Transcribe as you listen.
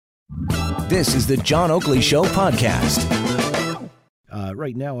This is the John Oakley Show podcast.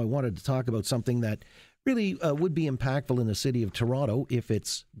 Right now, I wanted to talk about something that really would be impactful in the city of Toronto if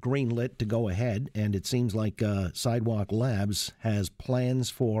it's greenlit to go ahead. And it seems like Sidewalk Labs has plans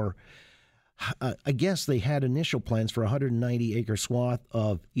for, I guess they had initial plans for 190-acre swath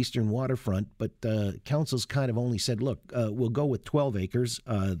of eastern waterfront, but council's kind of only said, look, we'll go with 12 acres.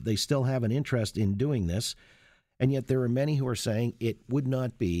 They still have an interest in doing this. And yet there are many who are saying it would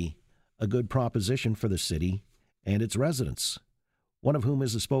not be a good proposition for the city and its residents. One of whom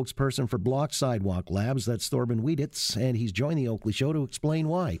is a spokesperson for Block Sidewalk Labs. That's Thorben Wieditz, and he's joined the Oakley Show to explain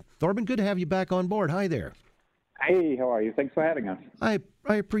why. Thorben, good to have you back on board. Hi there. Hey, how are you? Thanks for having us. I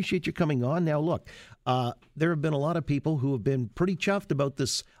appreciate you coming on. Now, look, there have been a lot of people who have been pretty chuffed about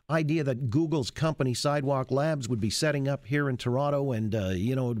this idea that Google's company, Sidewalk Labs, would be setting up here in Toronto, and,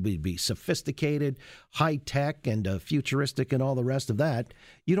 it would be sophisticated, high-tech, and futuristic, and all the rest of that.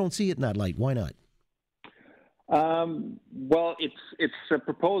 You don't see it in that light. Why not? Well, it's a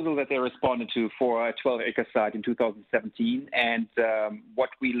proposal that they responded to for a 12-acre site in 2017, and what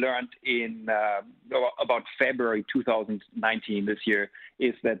we learned in about February 2019 this year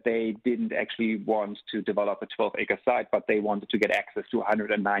is that they didn't actually want to develop a 12-acre site, but they wanted to get access to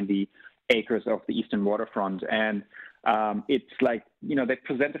 190 acres of the eastern waterfront. And it's like, they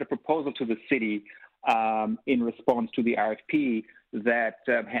presented a proposal to the city in response to the RFP that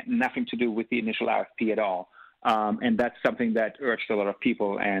had nothing to do with the initial RFP at all. And that's something that urged a lot of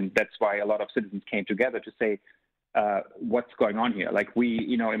people, and that's why a lot of citizens came together to say, what's going on here? Like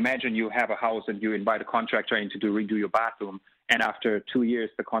imagine you have a house and you invite a contractor in to redo your bathroom, and after 2 years,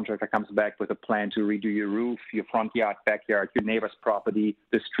 the contractor comes back with a plan to redo your roof, your front yard, backyard, your neighbor's property,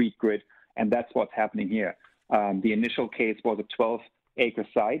 the street grid, and that's what's happening here. The initial case was a 12-acre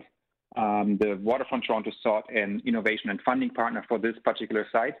site. The Waterfront Toronto sought an innovation and funding partner for this particular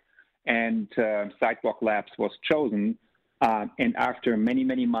site, and Sidewalk Labs was chosen. And after many,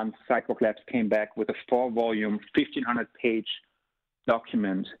 many months, Sidewalk Labs came back with a 4-volume, 1,500-page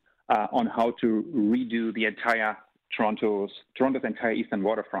document on how to redo the entire Toronto's entire eastern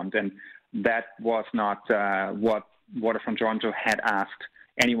waterfront. And that was not what Waterfront Toronto had asked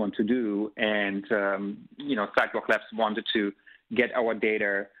anyone to do. And, Sidewalk Labs wanted to get our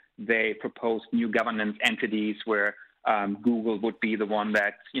data. They proposed new governance entities where Google would be the one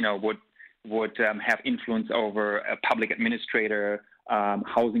that would have influence over a public administrator,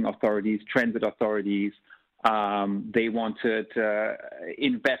 housing authorities, transit authorities. They wanted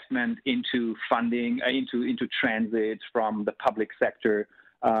investment into funding into transit from the public sector.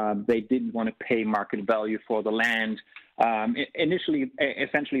 They didn't want to pay market value for the land.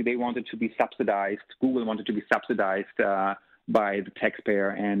 Essentially, they wanted to be subsidized. Google wanted to be subsidized by the taxpayer,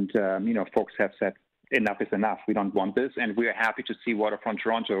 and folks have said, enough is enough. We don't want this, and we are happy to see Waterfront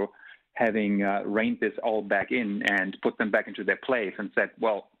Toronto having reined this all back in and put them back into their place and said,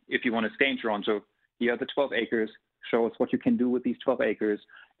 well, if you want to stay in Toronto, here are the 12 acres. Show us what you can do with these 12 acres,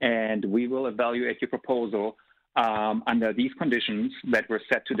 and we will evaluate your proposal under these conditions that were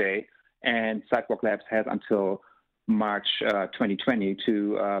set today. And Sidewalk Labs has until March 2020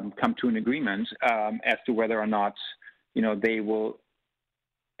 to come to an agreement as to whether or not they will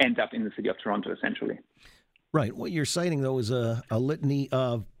end up in the city of Toronto, essentially. Right. What you're citing, though, is a litany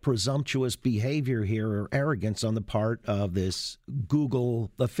of presumptuous behavior here, or arrogance on the part of this Google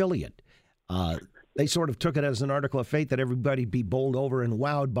affiliate. They sort of took it as an article of fate that everybody be bowled over and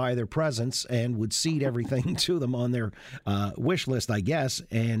wowed by their presence and would cede everything to them on their wish list, I guess,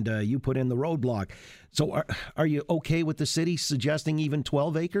 and you put in the roadblock. So are you okay with the city suggesting even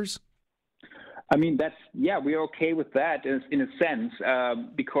 12 acres? I mean, we're okay with that in a sense,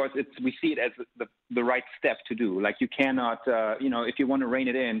 because we see it as the right step to do. Like, you cannot, if you want to rein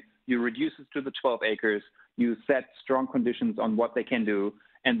it in, you reduce it to the 12 acres, you set strong conditions on what they can do,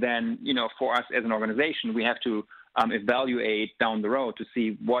 and then, for us as an organization, we have to evaluate down the road to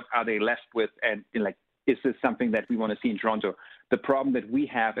see what are they left with, and is this something that we want to see in Toronto? The problem that we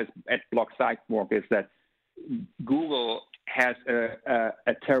have at Block Sidewalk is that Google has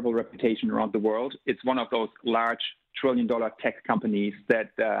a terrible reputation around the world. It's one of those large trillion-dollar tech companies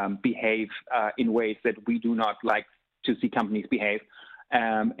that behave in ways that we do not like to see companies behave,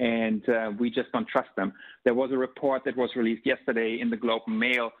 and we just don't trust them. There was a report that was released yesterday in the Globe and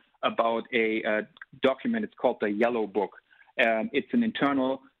Mail about a document. It's called the Yellow Book. It's an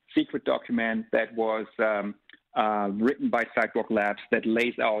internal secret document that was written by Sidewalk Labs that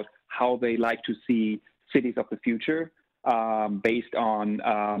lays out how they like to see cities of the future, based on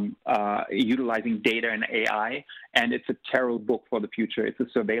utilizing data and AI, and it's a terrible book for the future. It's a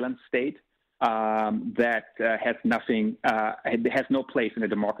surveillance state. that has nothing, has no place in a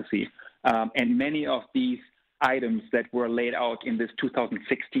democracy. And many of these items that were laid out in this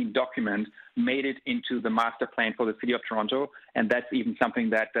 2016 document made it into the master plan for the City of Toronto, and that's even something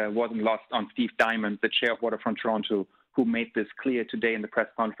that wasn't lost on Steve Diamond, the chair of Waterfront Toronto, who made this clear today in the press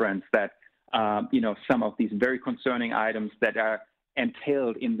conference that some of these very concerning items that are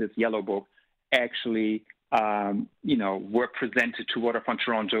entailed in this yellow book actually were presented to Waterfront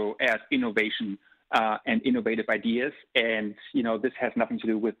Toronto as innovation and innovative ideas, and this has nothing to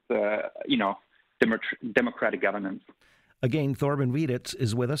do with democratic governance. Again, Thorben Wieditz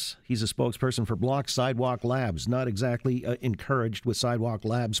is with us. He's a spokesperson for Block Sidewalk Labs. Not exactly encouraged with Sidewalk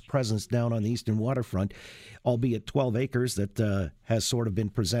Labs' presence down on the eastern waterfront, albeit 12 acres that has sort of been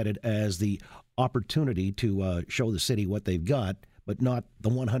presented as the opportunity to show the city what they've got, but not the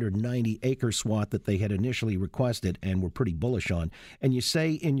 190-acre swath that they had initially requested and were pretty bullish on. And you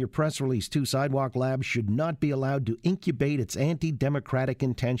say in your press release, too, Sidewalk Labs should not be allowed to incubate its anti-democratic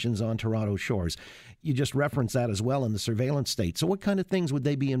intentions on Toronto shores. You just referenced that as well in the surveillance state. So what kind of things would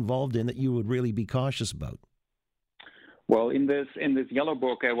they be involved in that you would really be cautious about? Well, in this yellow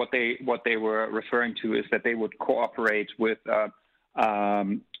book, what they were referring to is that they would cooperate with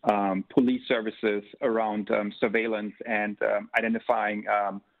police services around surveillance and identifying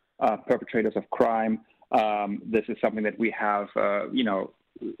perpetrators of crime. This is something that we have,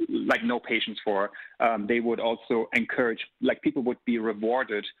 no patience for. They would also encourage, people would be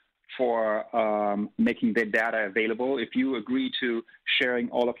rewarded for making their data available. If you agree to sharing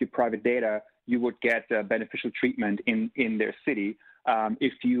all of your private data, you would get beneficial treatment in their city.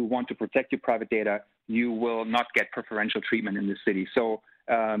 If you want to protect your private data, you will not get preferential treatment in the city. So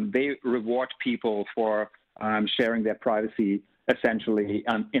they reward people for sharing their privacy essentially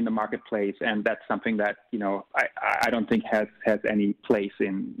in the marketplace, and that's something that I don't think has any place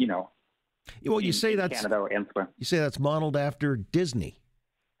in Canada or elsewhere. You say that's modeled after Disney.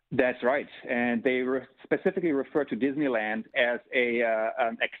 That's right, and they specifically refer to Disneyland as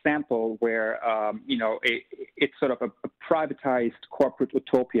an example where it's sort of a privatized corporate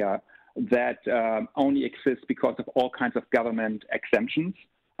utopia that only exists because of all kinds of government exemptions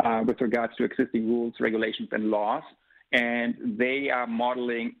with regards to existing rules, regulations, and laws. And they are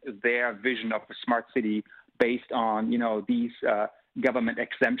modeling their vision of a smart city based on, these government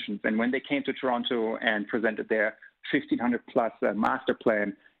exemptions. And when they came to Toronto and presented their 1,500-plus master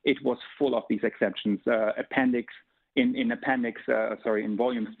plan, it was full of these exemptions. In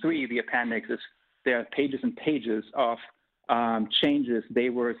Volume 3, the appendix is there are pages and pages of changes they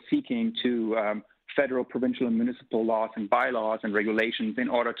were seeking to federal, provincial, and municipal laws and bylaws and regulations in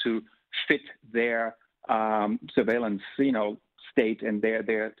order to fit their surveillance, state and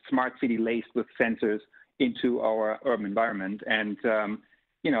their smart city laced with sensors into our urban environment. And,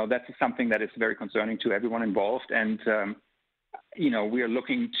 that's something that is very concerning to everyone involved. And, we are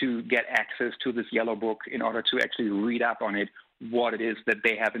looking to get access to this yellow book in order to actually read up on it, what it is that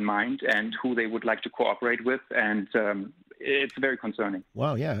they have in mind and who they would like to cooperate with. And it's very concerning.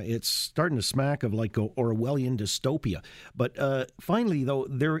 Wow, yeah, it's starting to smack of like Orwellian dystopia. But finally, though,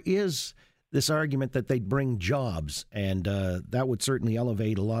 there is this argument that they'd bring jobs, and that would certainly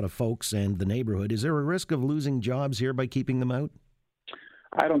elevate a lot of folks and the neighborhood. Is there a risk of losing jobs here by keeping them out?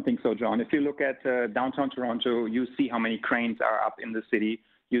 I don't think so, John. If you look at downtown Toronto, you see how many cranes are up in the city.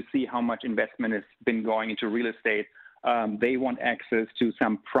 You see how much investment has been going into real estate. They want access to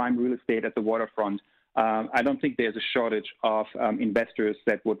some prime real estate at the waterfront. I don't think there's a shortage of investors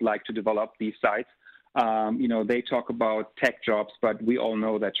that would like to develop these sites. They talk about tech jobs, but we all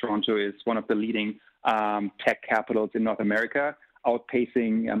know that Toronto is one of the leading tech capitals in North America,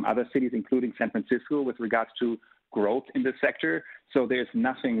 outpacing other cities, including San Francisco, with regards to growth in this sector. So there's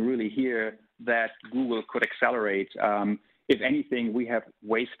nothing really here that Google could accelerate. If anything, we have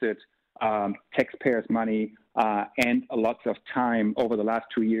wasted taxpayers' money and lots of time over the last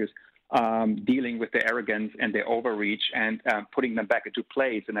 2 years dealing with their arrogance and their overreach and putting them back into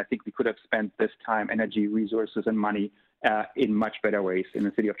place. And I think we could have spent this time, energy, resources, and money in much better ways in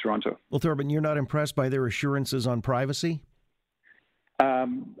the city of Toronto. Well, Thorben, you're not impressed by their assurances on privacy?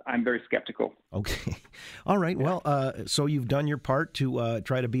 I'm very skeptical. Okay. All right. Yeah. Well, so you've done your part to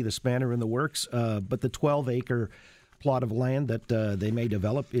try to be the spanner in the works, but the 12-acre plot of land that they may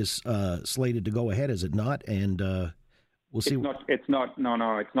develop is slated to go ahead, is it not? And we'll see. It's not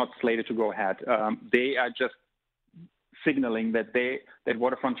slated to go ahead. They are just signaling that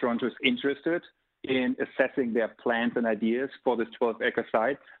Waterfront Toronto is interested in assessing their plans and ideas for this 12-acre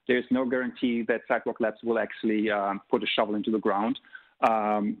site. There's no guarantee that Sidewalk Labs will actually put a shovel into the ground.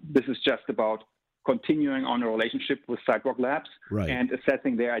 This is just about continuing on a relationship with Sidewalk Labs and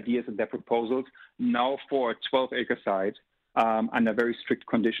assessing their ideas and their proposals now for a 12-acre site under very strict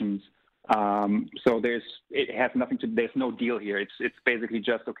conditions. So there's no deal here. It's basically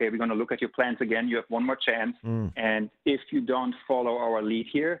just, okay, we're going to look at your plans again. You have one more chance. And if you don't follow our lead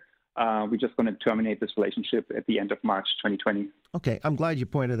here, we're just going to terminate this relationship at the end of March 2020. Okay, I'm glad you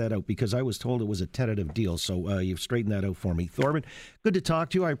pointed that out because I was told it was a tentative deal, so you've straightened that out for me. Thorben, good to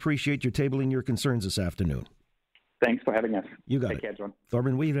talk to you. I appreciate your tabling your concerns this afternoon. Thanks for having us. You got Take it. care, John.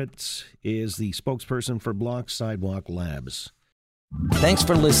 Thorben Wieditz is the spokesperson for Block Sidewalk Labs. Thanks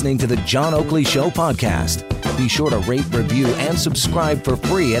for listening to the John Oakley Show podcast. Be sure to rate, review, and subscribe for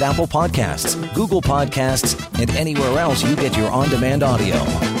free at Apple Podcasts, Google Podcasts, and anywhere else you get your on-demand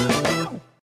audio.